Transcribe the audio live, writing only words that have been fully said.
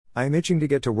I am itching to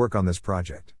get to work on this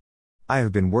project. I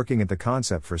have been working at the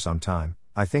concept for some time,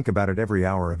 I think about it every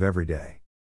hour of every day.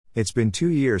 It's been 2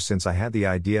 years since I had the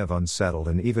idea of Unsettled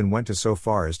and even went to so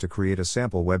far as to create a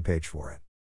sample webpage for it.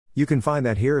 You can find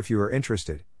that here if you are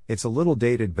interested. It's a little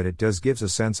dated, but it does gives a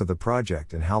sense of the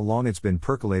project and how long it's been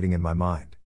percolating in my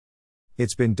mind.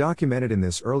 It's been documented in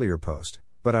this earlier post,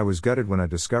 but I was gutted when I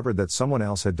discovered that someone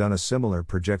else had done a similar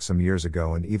project some years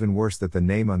ago, and even worse that the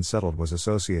name Unsettled was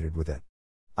associated with it.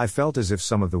 I felt as if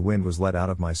some of the wind was let out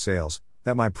of my sails,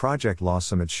 that my project lost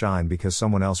some its shine because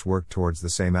someone else worked towards the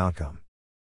same outcome.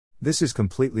 This is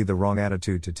completely the wrong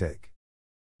attitude to take.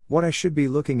 What I should be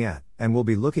looking at, and will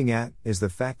be looking at, is the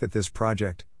fact that this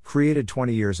project, created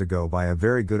 20 years ago by a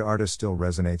very good artist, still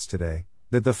resonates today,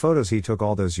 that the photos he took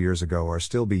all those years ago are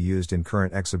still be used in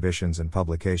current exhibitions and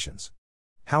publications.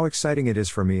 How exciting it is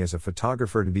for me as a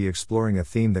photographer to be exploring a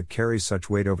theme that carries such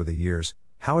weight over the years,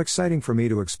 how exciting for me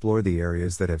to explore the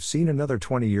areas that have seen another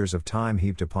 20 years of time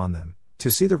heaped upon them, to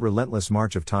see the relentless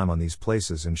march of time on these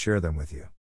places and share them with you.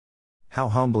 How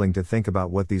humbling to think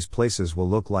about what these places will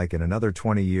look like in another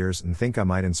 20 years and think I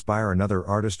might inspire another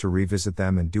artist to revisit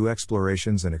them and do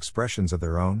explorations and expressions of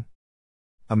their own.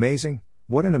 Amazing,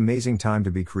 what an amazing time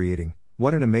to be creating,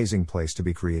 what an amazing place to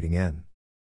be creating in.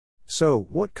 So,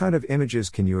 what kind of images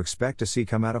can you expect to see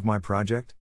come out of my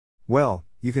project? Well,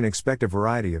 you can expect a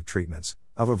variety of treatments,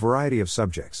 of a variety of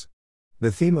subjects.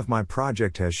 The theme of my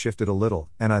project has shifted a little,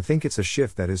 and I think it's a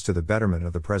shift that is to the betterment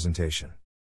of the presentation.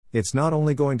 It's not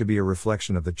only going to be a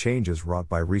reflection of the changes wrought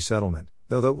by resettlement,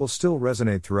 though that will still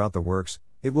resonate throughout the works,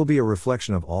 it will be a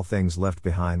reflection of all things left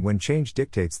behind when change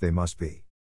dictates they must be.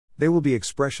 They will be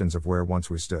expressions of where once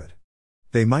we stood.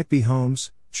 They might be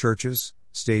homes, churches,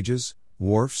 stages,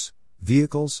 wharfs,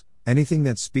 vehicles, anything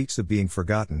that speaks of being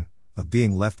forgotten, of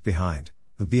being left behind,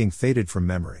 of being faded from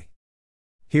memory.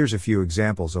 Here's a few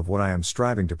examples of what I am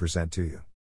striving to present to you.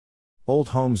 Old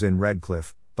homes in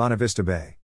Redcliffe, Bonavista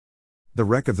Bay. The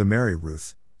wreck of the Mary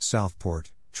Ruth,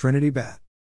 Southport, Trinity Bat.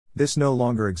 This no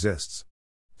longer exists.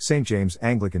 St. James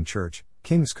Anglican Church,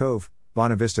 Kings Cove,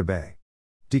 Bonavista Bay.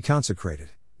 Deconsecrated,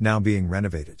 now being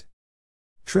renovated.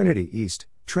 Trinity East,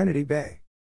 Trinity Bay.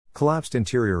 Collapsed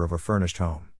interior of a furnished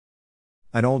home.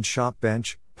 An old shop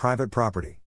bench, private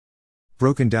property.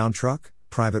 Broken down truck,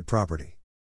 private property.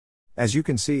 As you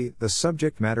can see, the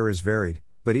subject matter is varied,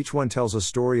 but each one tells a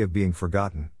story of being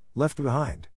forgotten, left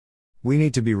behind. We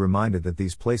need to be reminded that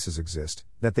these places exist,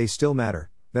 that they still matter,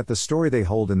 that the story they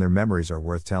hold in their memories are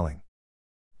worth telling.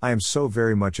 I am so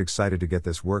very much excited to get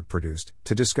this work produced,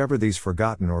 to discover these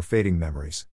forgotten or fading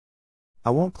memories. I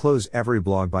won't close every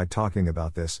blog by talking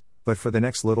about this, but for the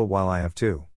next little while I have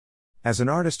to. As an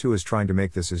artist who is trying to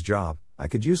make this his job, I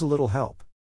could use a little help.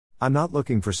 I'm not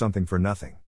looking for something for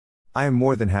nothing. I am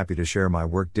more than happy to share my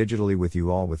work digitally with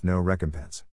you all with no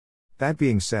recompense. That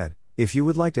being said, if you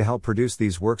would like to help produce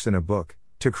these works in a book,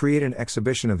 to create an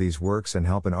exhibition of these works and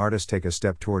help an artist take a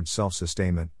step towards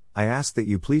self-sustainment, I ask that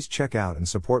you please check out and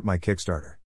support my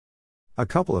Kickstarter. A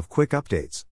couple of quick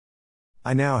updates.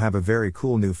 I now have a very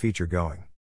cool new feature going.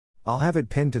 I'll have it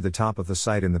pinned to the top of the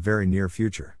site in the very near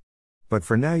future. But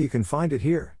for now you can find it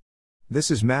here. This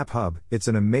is MapHub. It's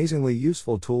an amazingly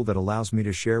useful tool that allows me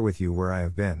to share with you where I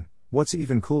have been. What's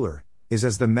even cooler is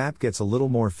as the map gets a little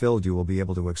more filled you will be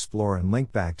able to explore and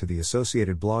link back to the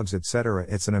associated blogs, etc.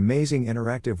 It's an amazing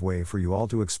interactive way for you all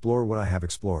to explore what I have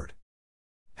explored.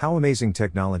 How amazing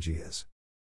technology is.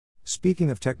 Speaking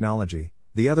of technology,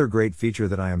 the other great feature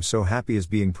that I am so happy is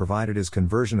being provided is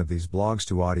conversion of these blogs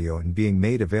to audio and being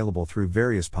made available through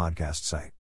various podcast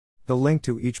sites. The link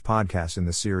to each podcast in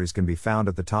the series can be found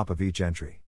at the top of each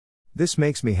entry. This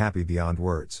makes me happy beyond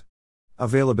words.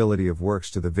 Availability of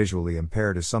works to the visually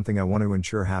impaired is something I want to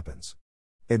ensure happens.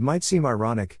 It might seem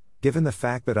ironic, given the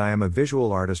fact that I am a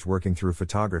visual artist working through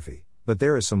photography, but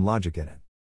there is some logic in it.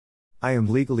 I am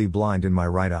legally blind in my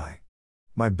right eye.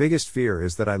 My biggest fear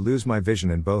is that I lose my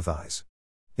vision in both eyes.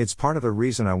 It's part of the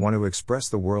reason I want to express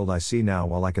the world I see now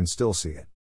while I can still see it.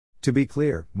 To be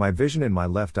clear, my vision in my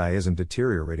left eye isn't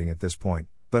deteriorating at this point,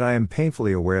 but I am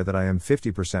painfully aware that I am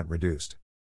 50% reduced.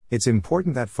 It's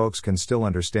important that folks can still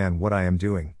understand what I am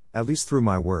doing, at least through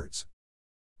my words.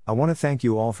 I want to thank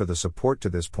you all for the support to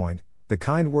this point, the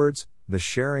kind words, the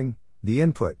sharing, the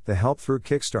input, the help through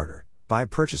Kickstarter, by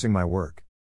purchasing my work.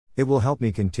 It will help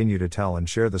me continue to tell and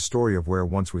share the story of where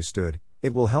once we stood.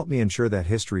 It will help me ensure that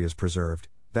history is preserved,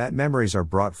 that memories are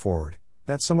brought forward,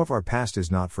 that some of our past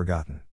is not forgotten.